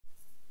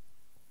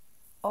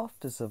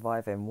After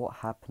surviving what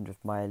happened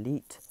with my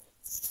elite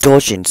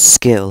dodging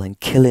skill and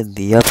killing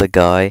the other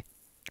guy,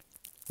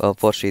 well,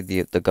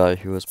 unfortunately the guy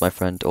who was my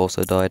friend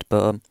also died,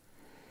 but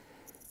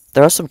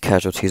there are some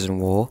casualties in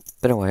war.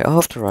 But anyway,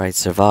 after I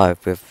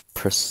survived with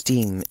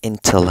pristine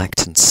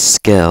intellect and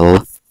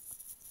skill,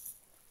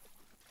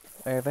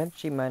 I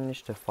eventually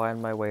managed to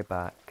find my way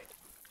back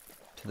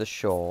to the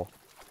shore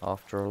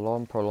after a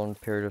long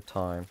prolonged period of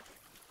time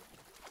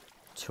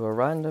to a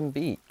random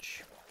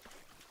beach.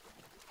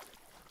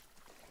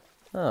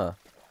 Huh.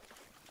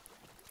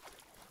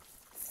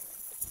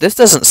 This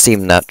doesn't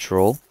seem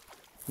natural.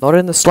 Not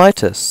in the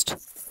slightest.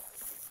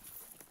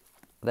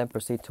 I then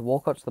proceed to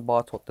walk up to the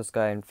bar to talk this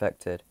guy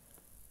infected.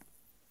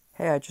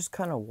 Hey, I just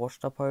kind of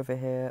washed up over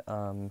here.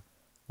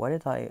 Why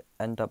did I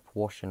end up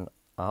washing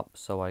up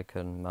so I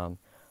can, oh,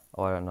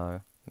 I don't know,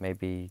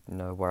 maybe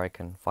know where I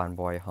can find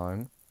my way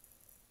home?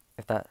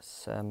 If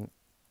that's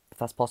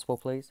possible,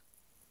 please?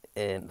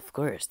 Of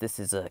course, this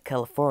is,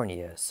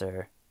 California,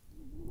 sir.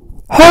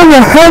 How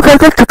the hell did I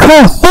get to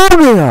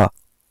California?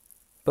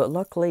 But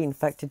luckily,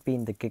 infected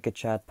being the Giga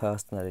Chad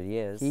person that he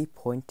is, he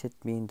pointed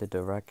me in the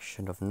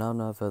direction of none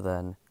other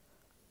than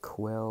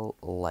Quill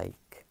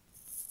Lake.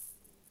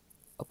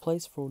 A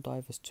place for all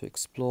divers to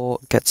explore,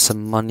 get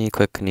some money,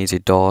 quick and easy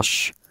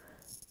dosh.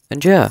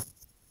 And yeah,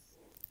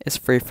 it's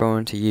free for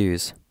everyone to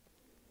use.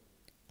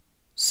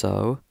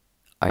 So,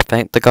 I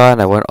thanked the guy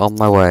and I went on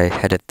my way,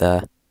 headed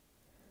there.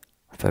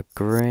 With a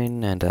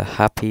grin and a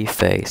happy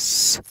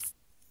face.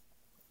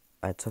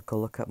 I took a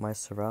look at my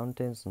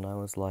surroundings and I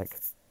was like,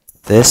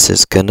 this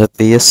is gonna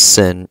be a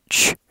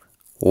cinch.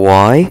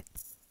 Why?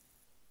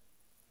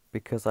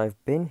 Because I've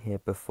been here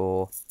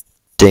before,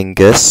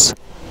 dingus.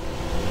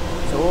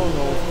 So all in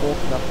all,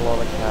 forking up a lot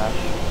of cash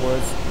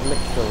was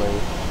literally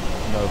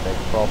no big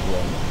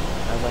problem,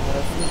 as I had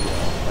a video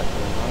that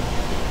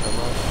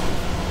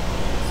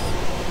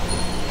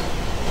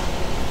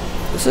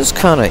This is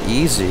kinda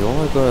easy.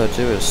 All I gotta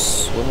do is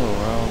swim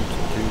around to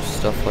do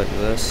stuff like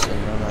this,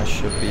 and then I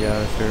should be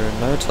out of here in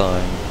no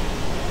time.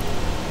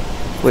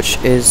 Which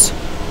is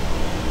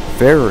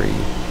very,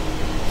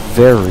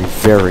 very,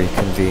 very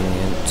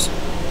convenient.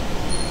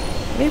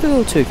 Maybe a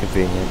little too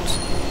convenient.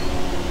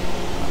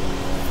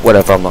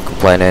 Whatever, I'm not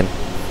complaining.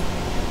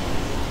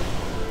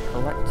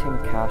 Collecting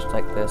cash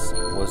like this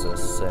was a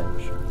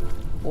cinch.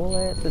 All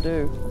I had to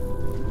do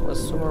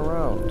was swim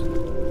around.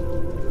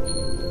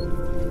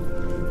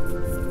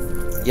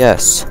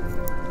 Yes,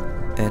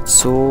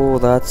 it's all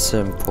that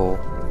simple.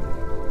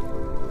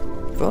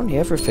 If only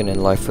everything in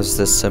life was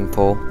this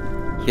simple.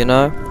 You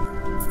know?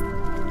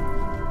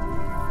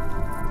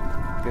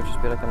 It could just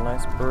be like a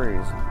nice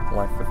breeze,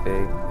 life would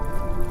be.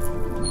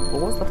 But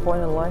what's the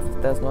point in life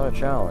if there's not a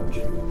challenge?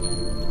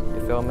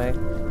 You feel me?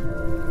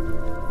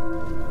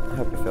 I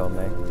hope you feel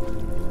me.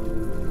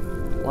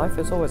 Life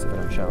is always full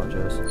of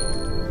challenges.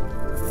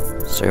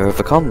 So you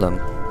overcome them.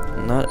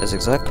 And that is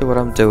exactly what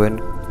I'm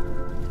doing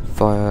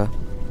via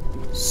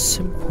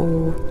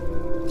simple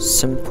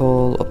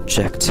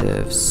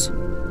objectives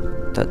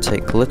that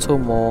take little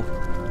more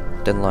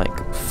than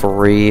like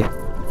 3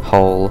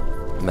 whole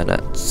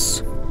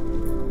minutes.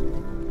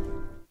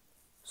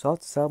 So I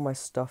had to sell my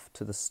stuff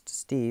to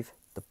Steve,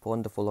 the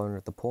wonderful owner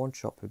of the pawn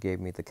shop who gave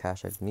me the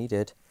cash I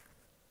needed.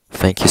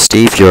 Thank you,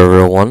 Steve, you're a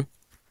real one.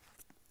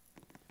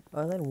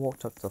 I then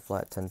walked up to the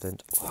flight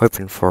attendant,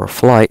 hoping for a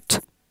flight,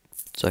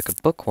 so I could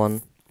book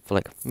one for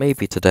like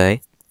maybe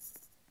today,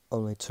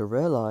 only to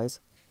realise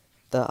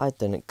that I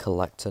didn't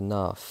collect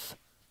enough.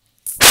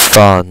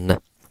 Fun!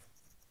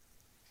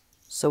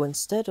 So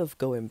instead of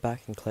going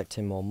back and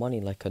collecting more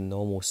money like a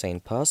normal sane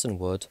person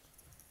would,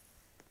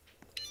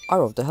 I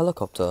robbed a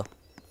helicopter.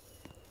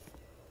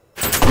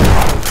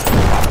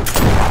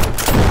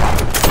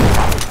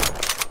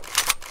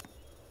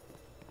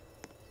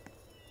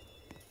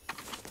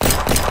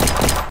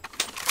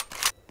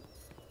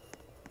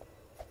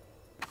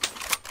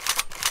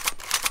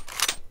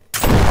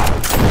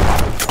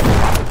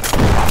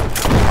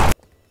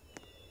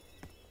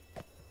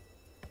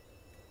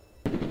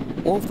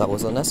 All of that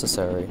was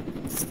unnecessary.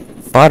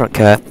 I don't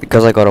care,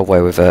 because I got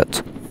away with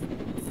it.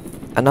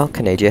 And now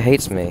Canada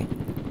hates me.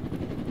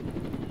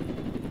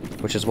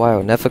 Which is why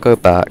I'll never go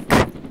back.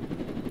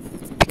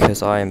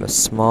 Because I am a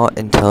smart,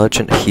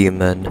 intelligent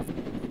human.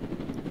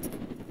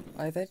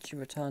 I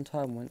eventually returned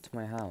home and went to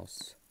my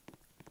house.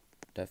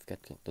 Don't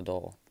forget to lock the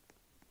door.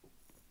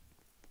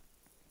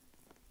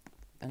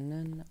 And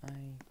then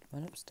I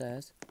went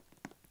upstairs,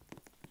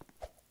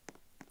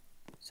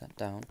 sat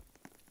down,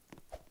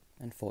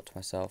 and thought to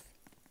myself,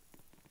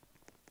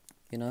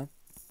 you know,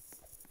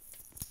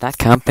 that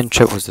camping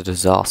trip was a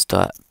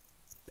disaster.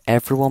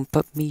 Everyone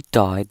but me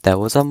died. There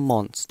was a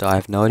monster. I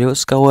have no idea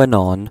what's going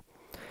on.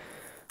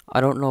 I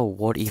don't know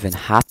what even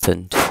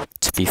happened,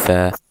 to be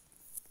fair.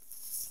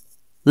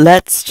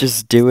 Let's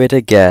just do it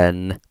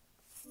again.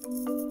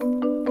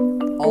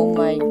 Oh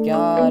my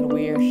god,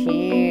 we're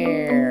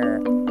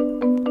here.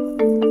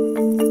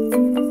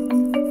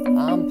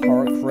 I'm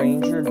Park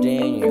Ranger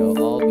Daniel.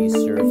 I'll be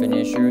serving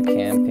as your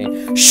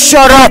campaign.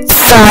 Shut up,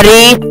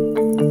 fatty!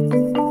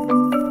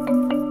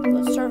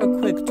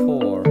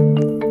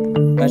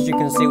 As you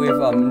can see, we have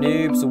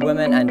Noobs,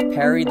 Women, and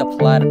Perry the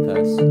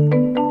Platypus.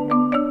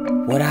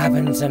 What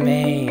happened to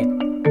me?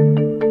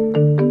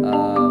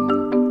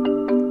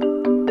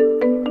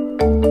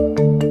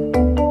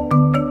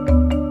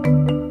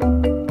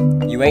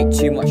 You ate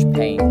too much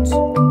paint.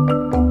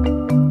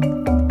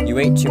 You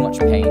ate too much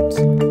paint.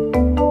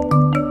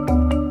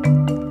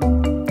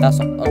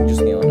 I'm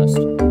just being honest.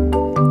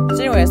 So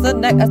anyway, as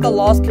the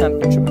last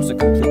camping trip was a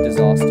complete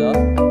disaster.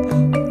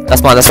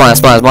 That's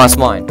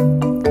mine.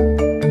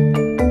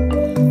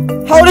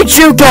 How did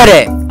you get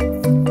it?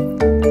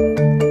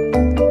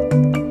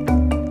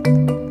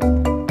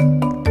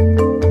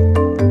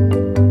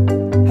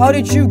 How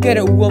did you get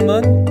it,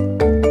 woman?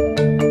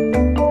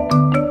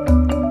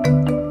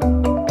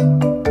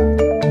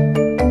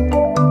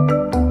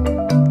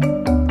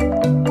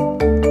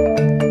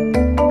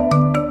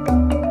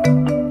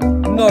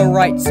 No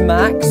rights,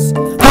 Max.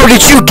 How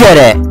did you get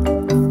it?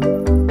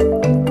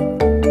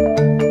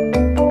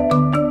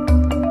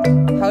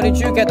 How did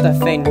you get the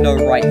thing, no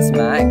rights,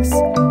 Max?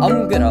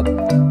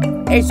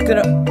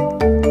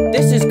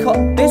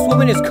 This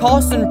woman is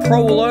Carson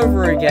Pro all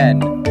over again.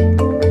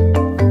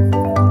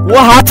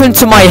 What happened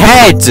to my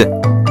head?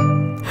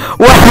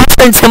 What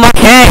happened to my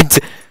head?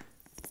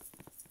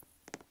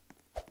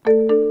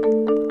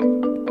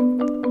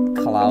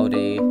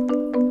 Cloudy.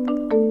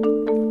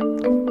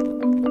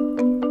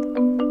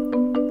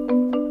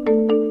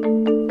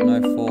 No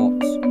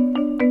thoughts.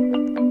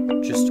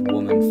 Just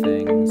woman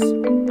things.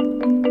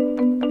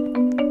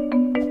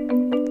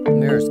 The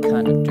mirror's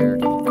kind of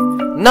dirty.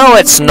 No,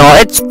 it's not.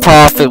 It's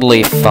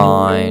perfectly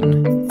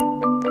fine.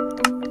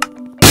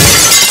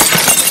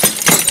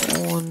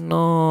 Oh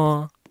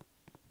no.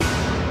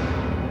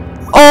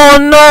 Oh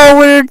no,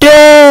 we're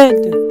dead!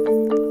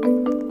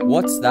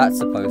 What's that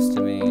supposed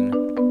to mean?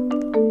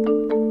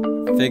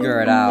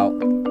 Figure it out.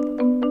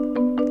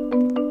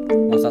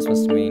 What's that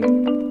supposed to mean?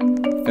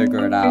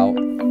 Figure it out.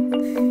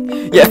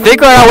 Yeah,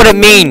 figure out what it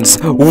means,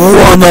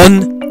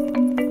 woman!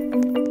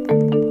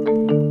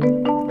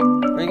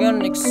 We're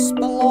gonna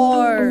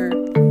explore!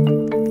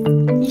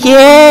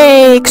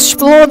 Yay!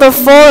 Explore the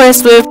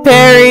forest with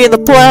Perry the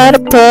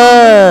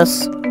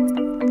Platypus!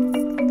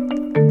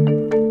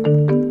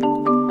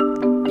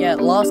 Yeah,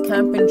 last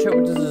camping trip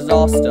was a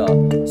disaster.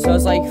 So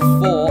as I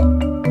thought,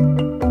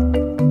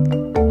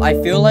 I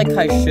feel like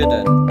I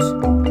shouldn't.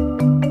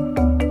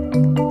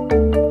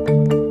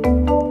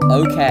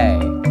 Okay.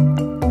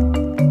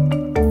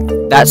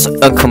 That's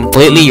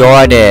completely your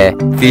idea.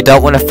 If you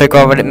don't want to figure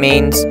out what it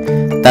means,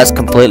 that's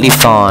completely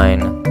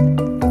fine.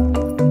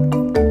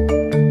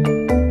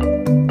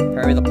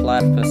 Perry the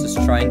Platypus is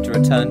trying to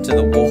return to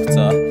the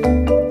water.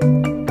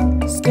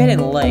 It's getting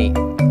late.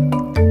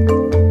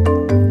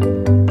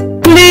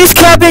 Please,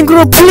 cabin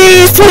crew,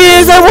 please,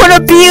 I want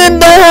to be in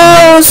the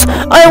house.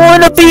 I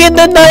want to be in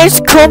the nice,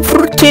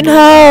 comforting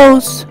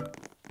house.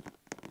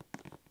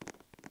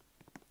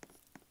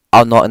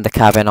 I'm not in the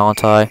cabin,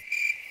 aren't I?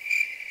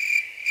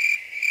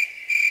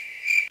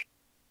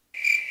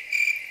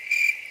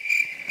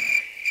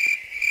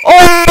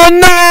 Oh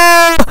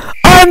no!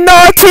 I'm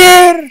not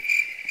here!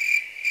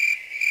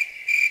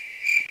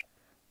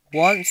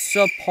 Once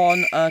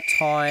upon a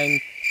time,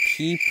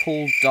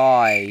 people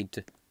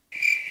died.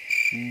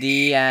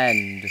 The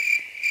end.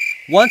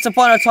 Once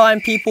upon a time,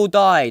 people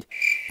died.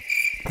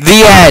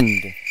 The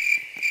end.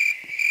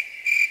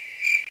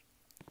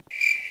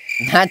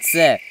 That's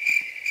it.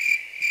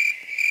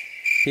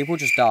 People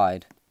just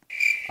died.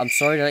 I'm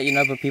sorry to let you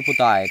know, but people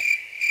died.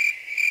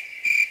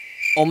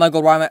 Oh my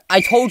god, Ryan,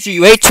 I told you,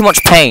 you ate too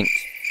much paint.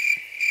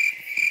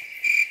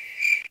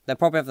 They're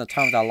probably having the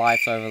time of their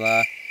lives over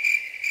there.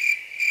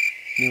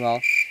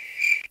 Meanwhile...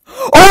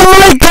 Oh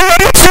my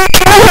god, it's a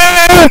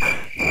killer!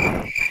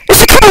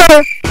 It's a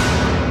killer!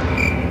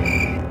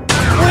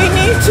 We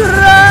need to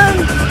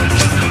run!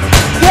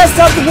 Yes,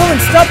 stop the woman!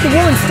 Stop the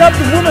woman! Stop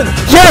the woman!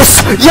 Yes!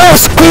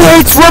 Yes! He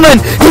hates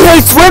women! He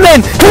hates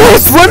women! He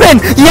hates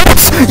women!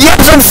 Yes!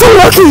 Yes! I'm so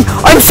lucky!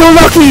 I'm so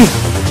lucky!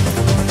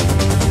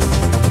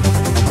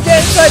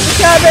 Get inside the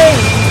cabin!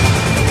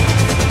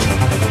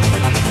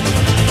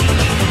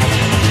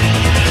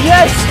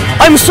 Yes!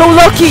 I'm so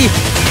lucky!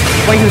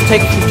 Wait, he was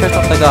taking his chest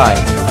off the guy.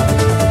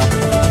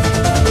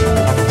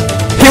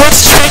 He was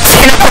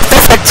chasing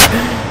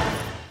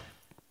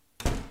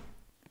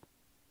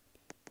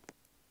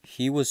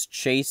He was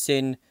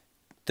chasing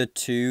the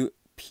two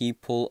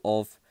people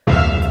of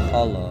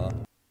color.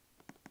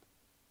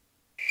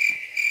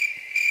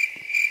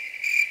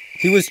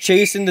 He was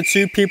chasing the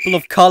two people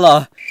of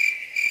color.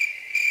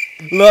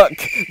 Look,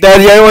 they're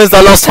the only ones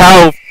that lost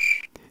health.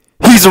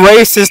 He's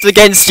racist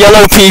against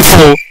yellow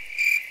people.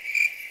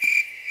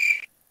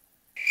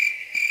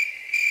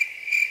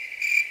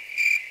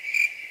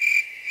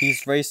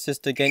 He's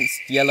racist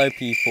against yellow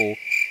people.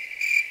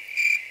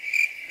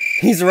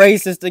 He's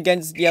racist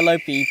against yellow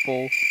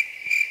people.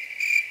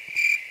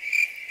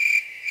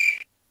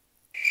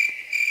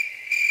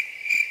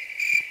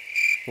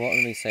 What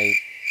let me say?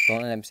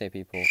 Don't let me say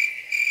people.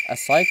 A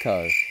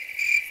psycho.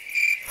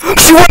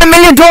 She won $1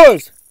 million!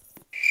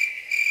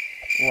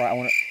 Right, I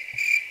wanna...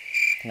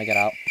 Can I get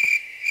out?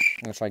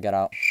 I'm gonna try to get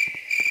out.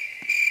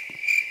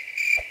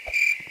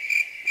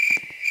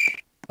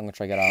 I'm gonna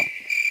try to get out.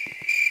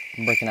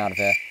 I'm breaking out of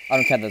here. I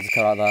don't care that there's a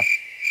car out there.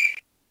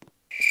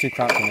 It's too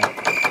cramped for me.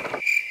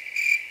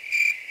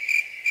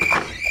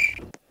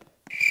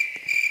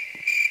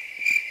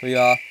 Here we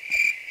are.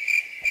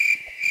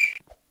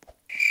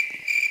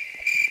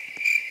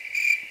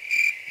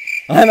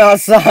 I'm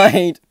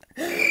outside!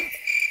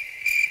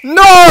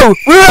 No!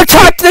 We're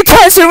attacked the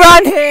tents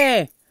around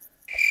here!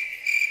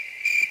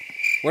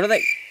 What are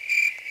they?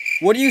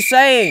 What are you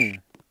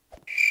saying?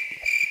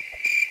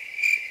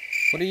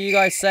 What are you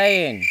guys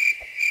saying?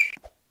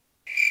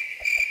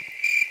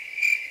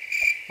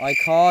 I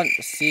can't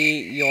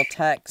see your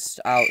text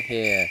out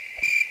here.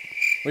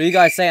 What are you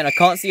guys saying? I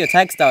can't see your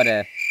text out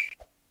here.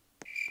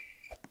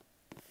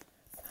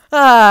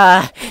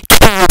 Ah,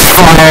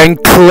 fire and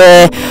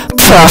clear,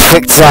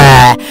 perfect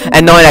air,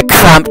 and not in a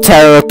cramped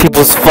terror of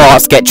people's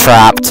thoughts get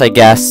trapped, I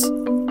guess.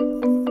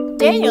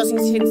 Daniel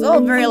seems to take this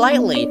all very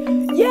lightly.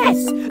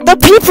 Yes, the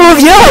people of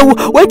Yo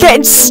were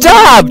getting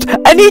stabbed,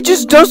 and he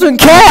just doesn't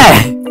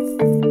care.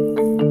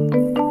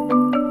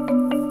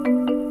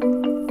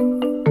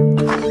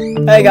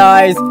 Hey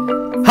guys!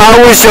 How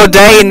was your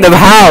day in the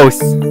house?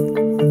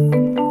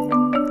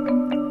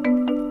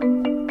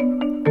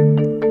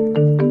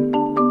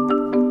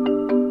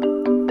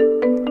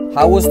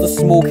 How was the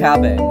small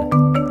cabin?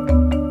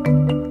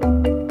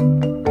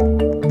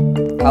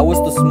 How was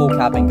the small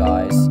cabin,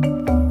 guys?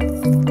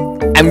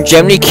 I'm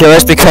genuinely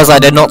curious because I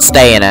did not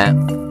stay in it.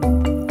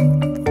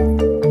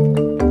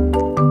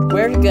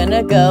 We're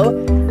gonna go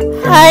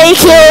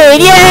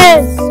Hiking,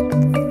 yes!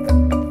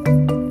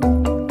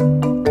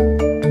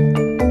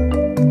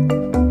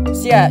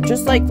 So yeah,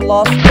 just like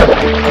last...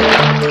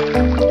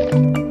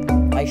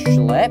 I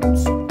slept?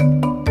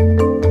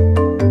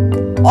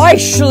 I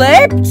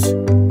slept?!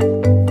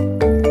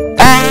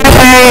 I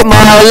hate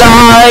my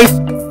life!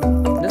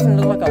 It doesn't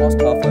look like I lost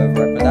half over it,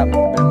 but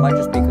it might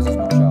just be because it's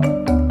not showing.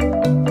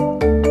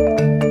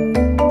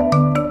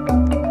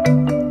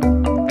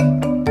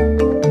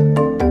 I can't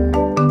tell, but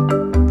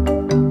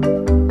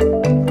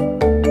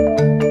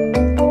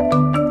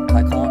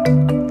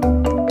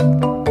did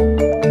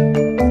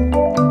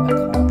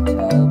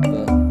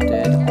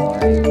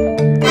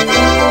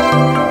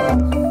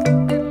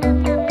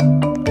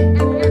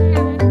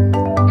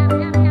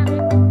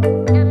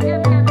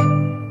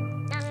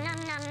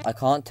I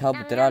can't tell,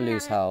 but did I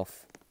lose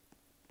health?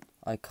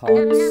 I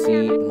can't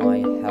see my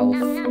health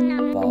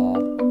bar.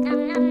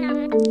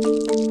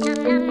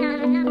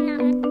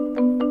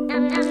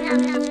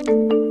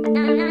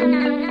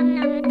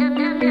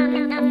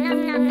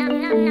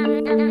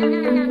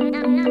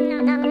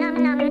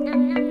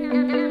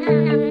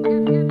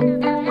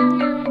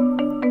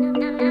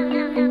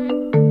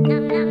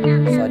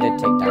 So I did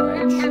take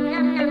damage.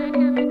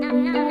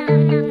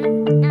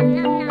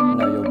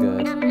 No, you're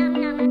good.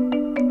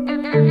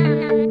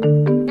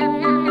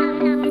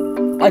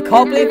 I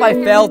can't believe I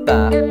failed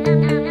that.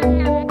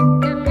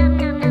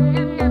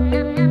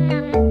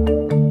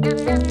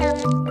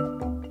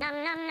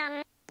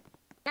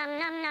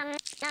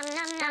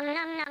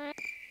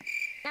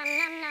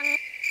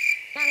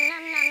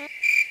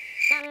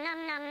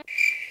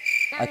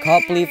 I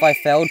can't believe I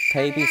failed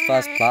Baby's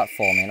first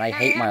platforming. I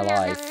hate my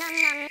life.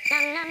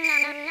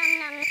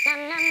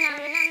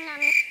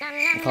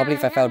 I can't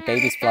believe I failed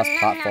Baby's first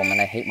platform and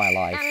I hate my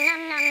life.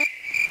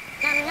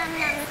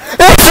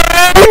 It's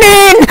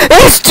raining!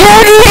 It's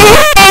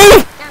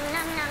dirty!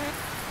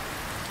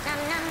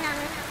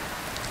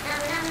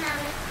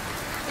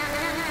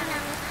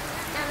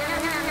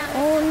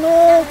 Oh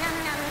no!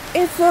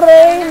 It's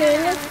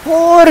raining! It's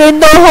Pouring,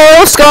 the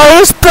whole sky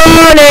is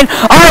burning!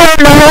 I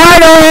don't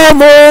know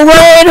more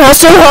rain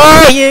has to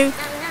hurt you!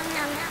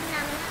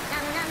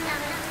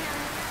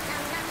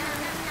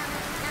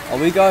 Are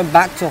we going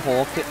back to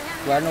Hawkins?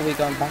 When are we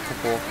going back to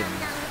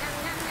Hawkins?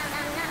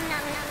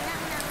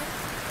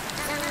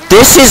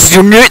 This is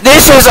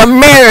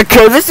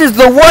America! This is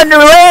the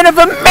wonderland of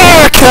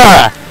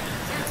America!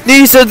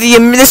 This is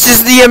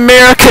the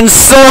American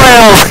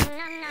soil!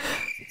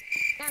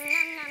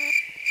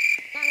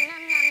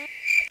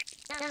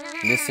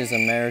 This is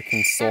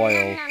American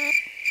soil.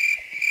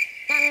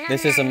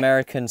 This is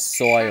American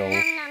soil.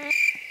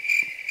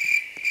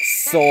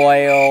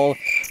 Soil.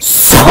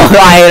 So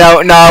I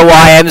don't know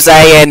why I'm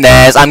saying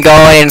this. I'm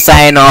going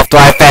insane after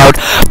I failed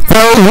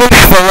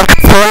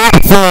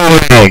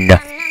platforming.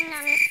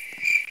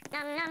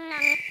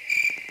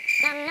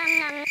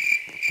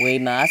 We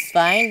must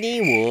find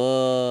the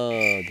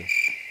wood.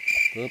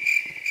 Oop.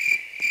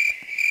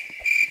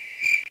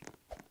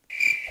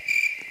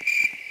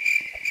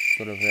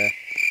 Sort of there.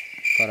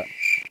 Got it.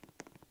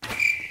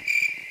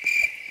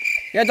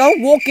 Yeah,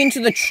 don't walk into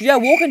the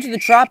walk into the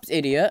traps,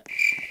 idiot.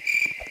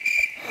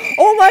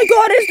 Oh my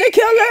god, it's the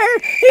killer!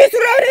 He's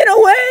running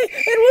away!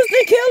 It was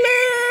the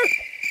killer!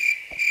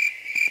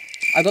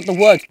 I got the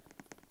wood.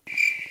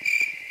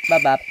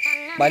 Bap.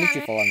 Why did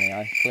you follow me?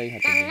 I clearly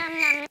had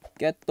to.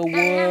 Get the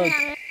wood!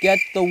 Get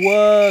the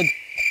wood!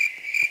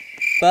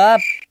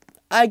 Bap!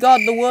 I got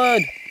the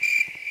wood!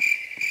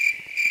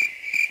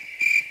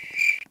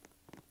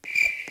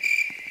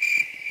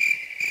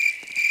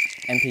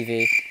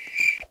 MPV.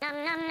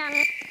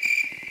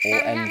 Or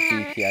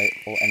MVP,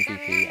 or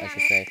MVP, I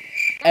should say.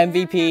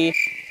 MVP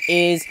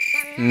is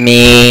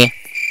me.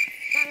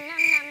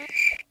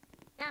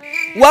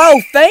 Wow,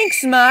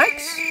 thanks,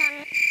 Max!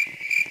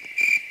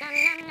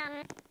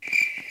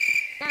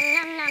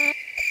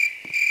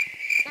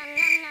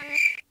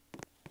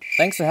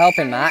 Thanks for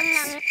helping, Max.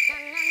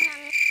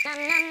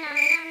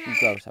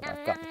 Gross,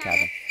 I've got the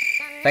cabin.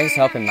 Thanks for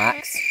helping,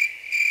 Max.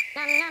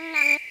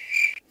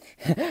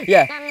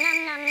 Yeah.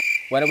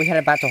 When are we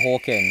heading back to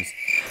Hawkins?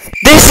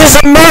 This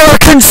is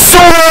American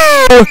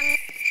soil!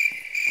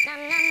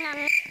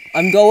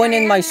 I'm going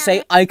in my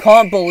safe. I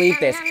can't believe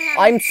this.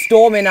 I'm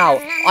storming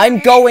out. I'm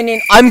going in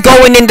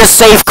the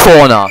safe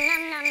corner.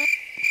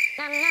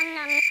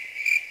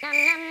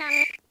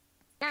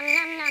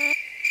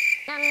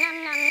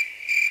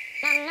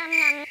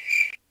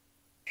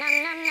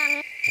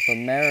 Of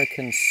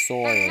American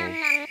soil.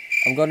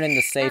 I'm going in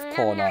the safe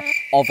corner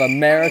of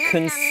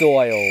American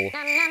soil.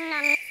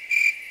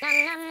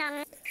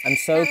 I'm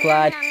so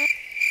glad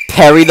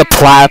Perry the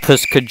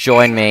Platypus could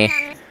join me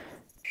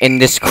in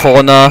this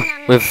corner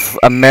with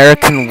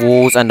American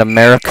walls and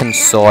American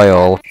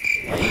soil.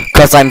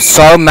 Because I'm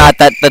so mad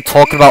that they're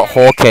talking about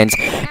Hawkins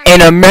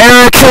in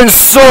American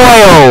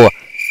soil!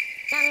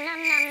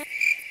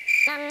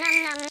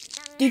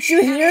 Did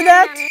you hear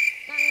that?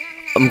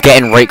 I'm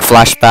getting rake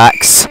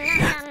flashbacks.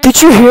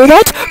 Did you hear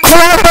that?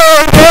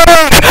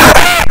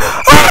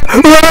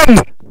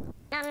 Run!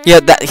 Yeah,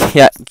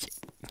 yeah.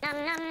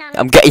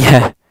 I'm getting,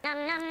 yeah.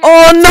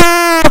 Oh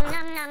no!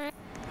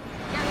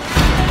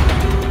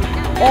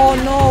 Oh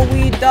no,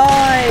 we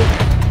died!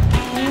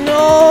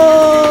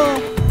 No!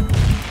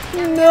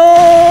 No!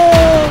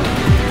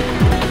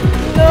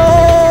 No!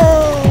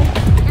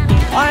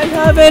 I'm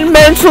having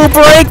Mental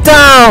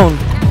breakdown!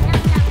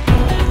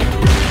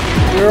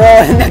 We're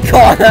all in the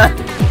corner!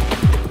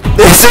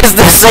 This is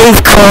the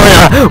safe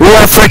corner!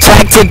 We're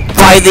protected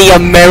by the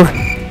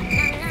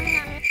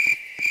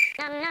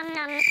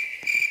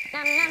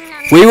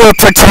We were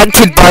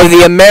protected by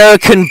the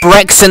American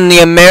bricks and the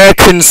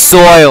American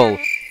soil!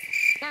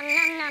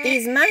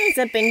 These mines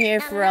have been here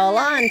for a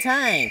long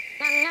time.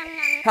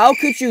 How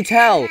could you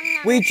tell?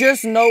 We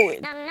just know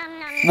it.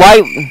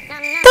 Why?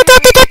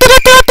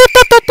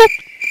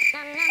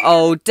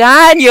 Oh,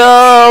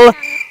 Daniel!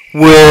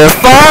 We're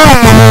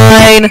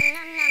fine!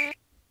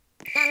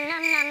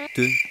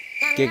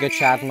 Giga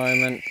Chad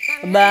moment.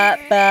 Ba,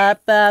 ba,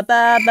 ba,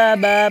 ba, ba,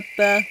 ba,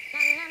 ba.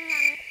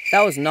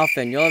 That was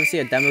nothing. You'll ever see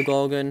a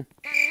Demogorgon?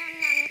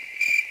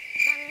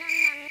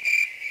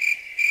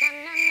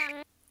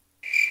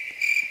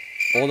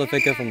 Or the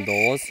figure from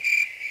Doors?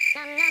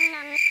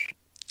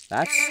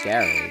 That's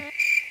scary.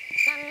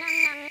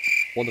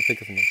 Or the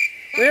figure from Doors.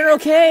 We're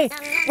okay!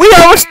 We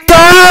almost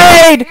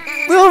died!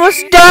 We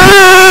almost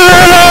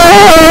died!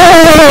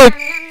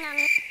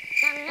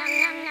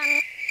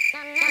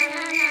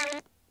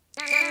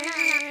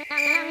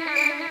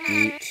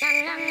 Eat.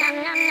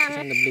 She's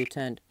in the blue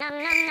tent.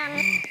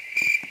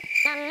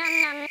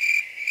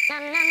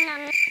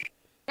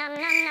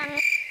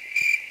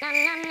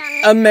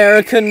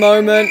 American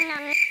moment!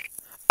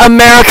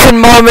 American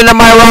moment,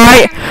 am I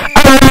right?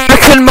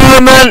 American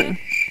moment!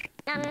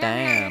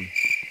 Damn.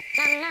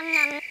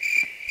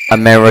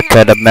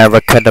 American,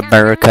 American,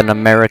 American,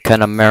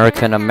 American,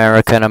 American,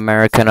 American,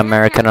 American,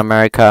 American,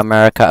 America,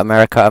 America,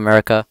 America,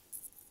 America.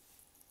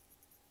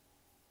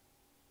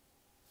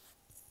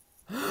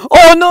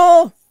 Oh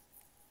no!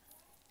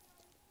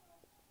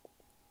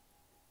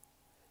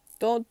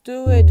 Don't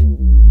do it.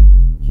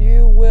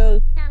 You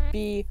will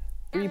be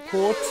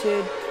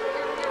reported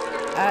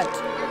at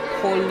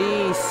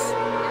police.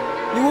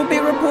 You will be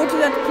reported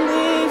at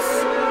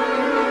police.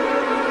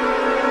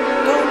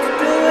 Don't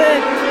do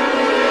it.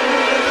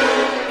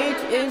 It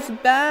is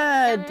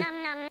bad.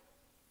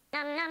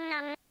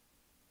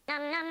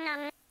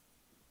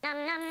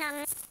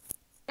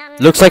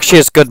 Looks like she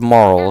has good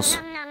morals.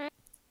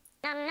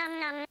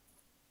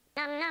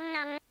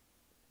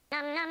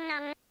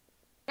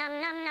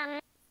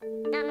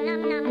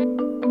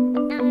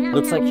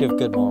 Looks like you have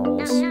good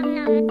morals.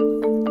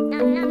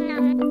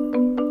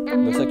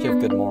 Looks like you have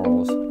good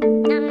morals.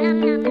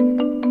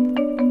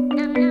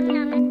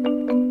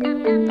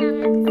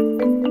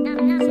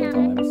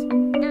 Sometimes.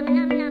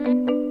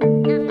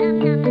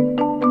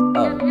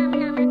 Oh.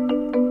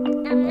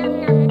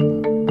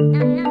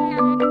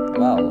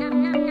 Well.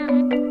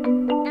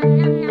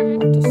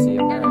 Off to see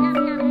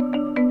America.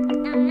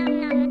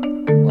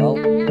 Well,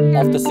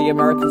 off to see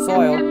American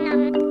soil.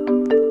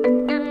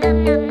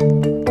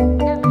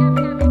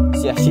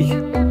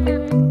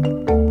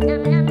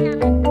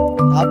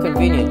 How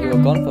convenient, you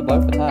were gone for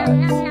both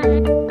attacks.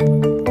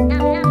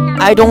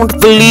 I don't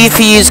believe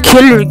he is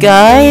killer,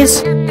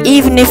 guys.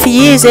 Even if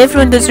he is,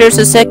 everyone deserves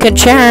a second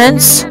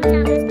chance.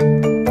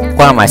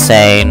 What am I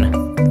saying?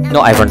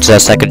 Not everyone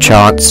deserves a second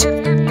chance. I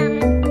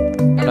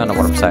don't know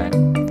what I'm saying.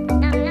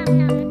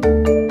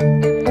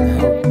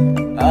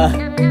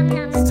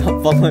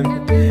 Stop following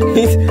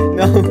me.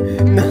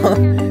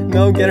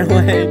 No, get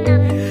away.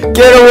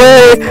 Get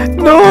away!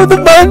 No, the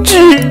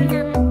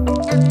Banshee!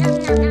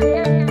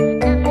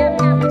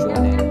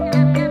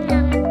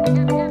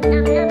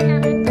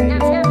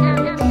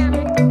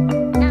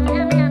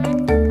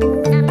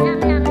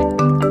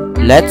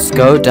 Let's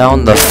go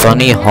down the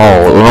funny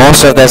hole. And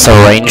also, if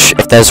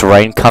there's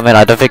rain coming,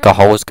 I don't think a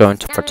hole is going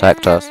to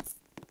protect us.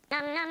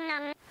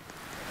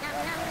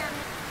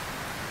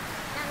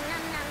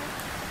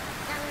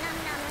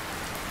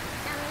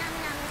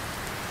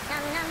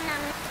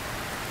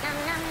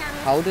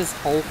 How does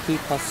hole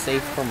keep us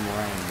safe from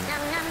rain?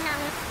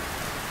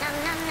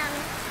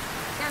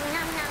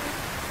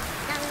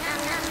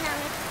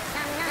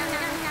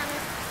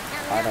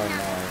 I don't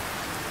know.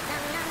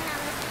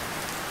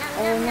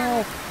 Oh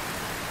no!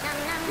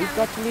 We've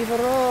got to leave her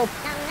up!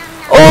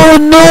 Oh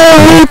no,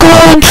 we're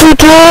going to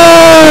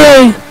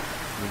die!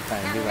 We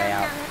found a way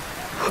out.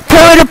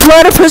 Pirate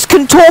Platypus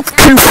can talk,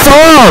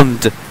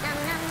 confirmed!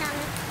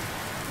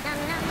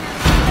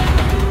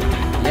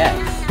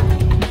 Yes.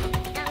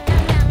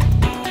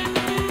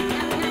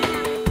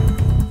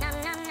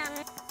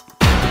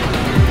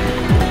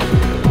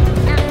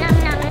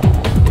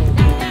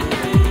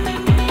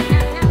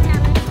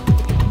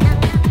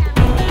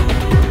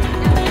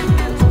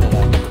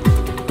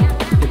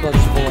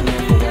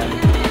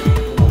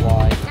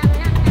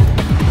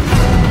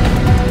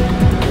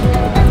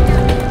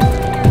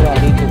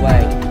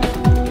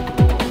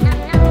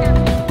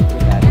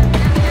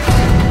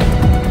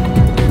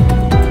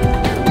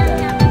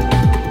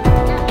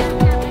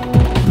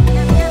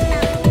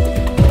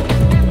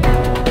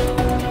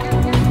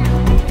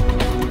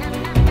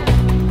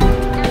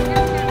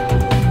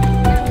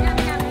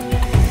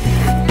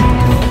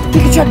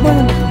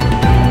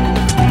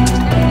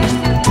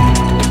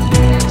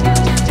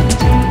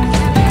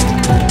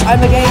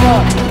 I'm a gamer!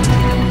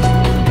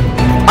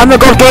 I'm a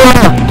good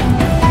gamer!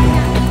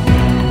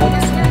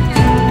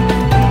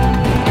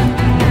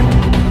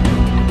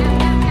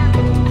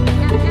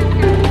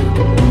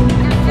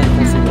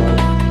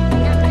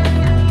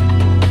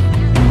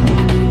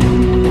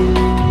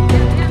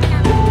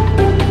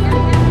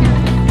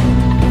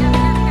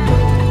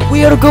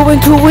 We are going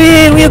to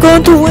win! We are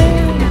going to win!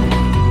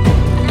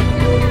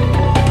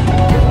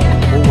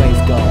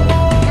 Always go.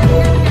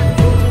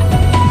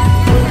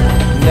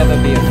 Never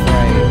be afraid.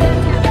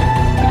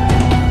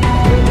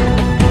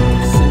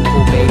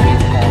 Simple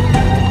baby's pop.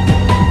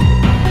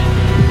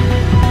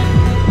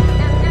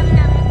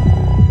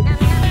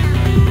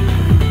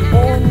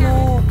 Oh no!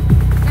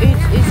 It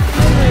is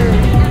killer!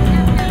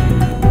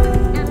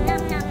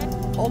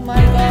 Oh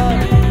my god!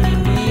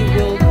 We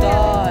will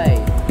die!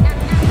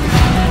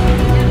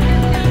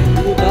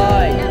 We will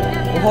die!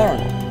 Oh, hold on.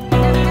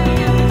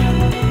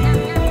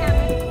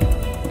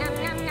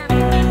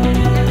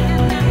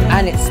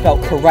 And it's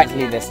spelled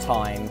correctly this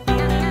time.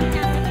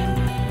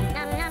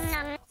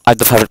 I have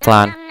the perfect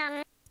plan.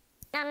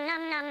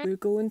 We're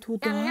going to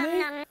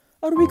die?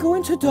 Are we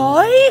going to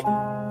die?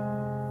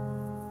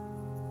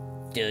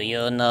 Do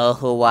you know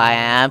who I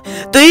am?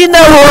 Do you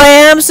know who I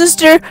am,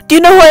 sister? Do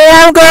you know who I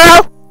am,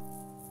 girl?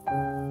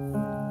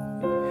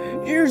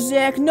 You're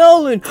Zach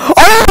Nolan!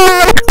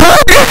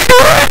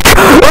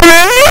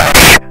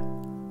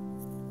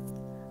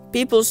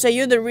 People say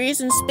you're the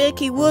reason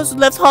Specky Woods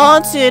left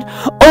haunted.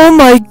 Oh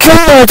my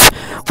god!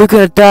 We're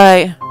gonna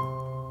die.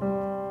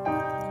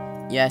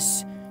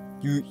 Yes,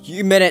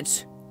 you meant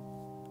it.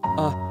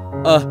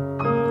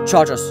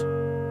 Charge us.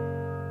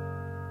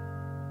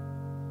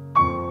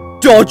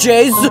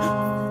 Dodges!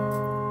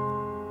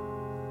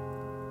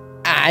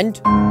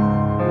 And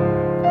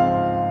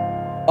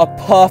a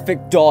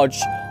perfect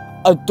dodge.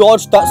 A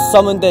dodge that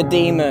summoned the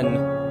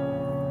demon.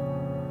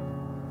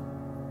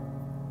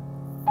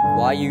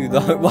 Why you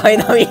though? Why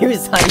not you,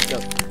 Psycho?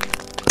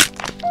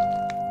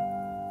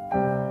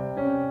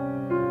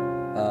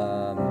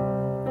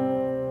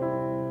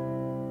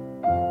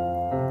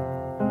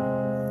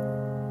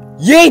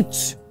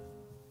 Yeet!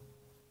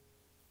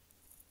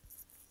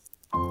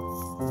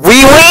 We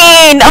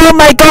win! Oh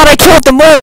my god, I killed the moon!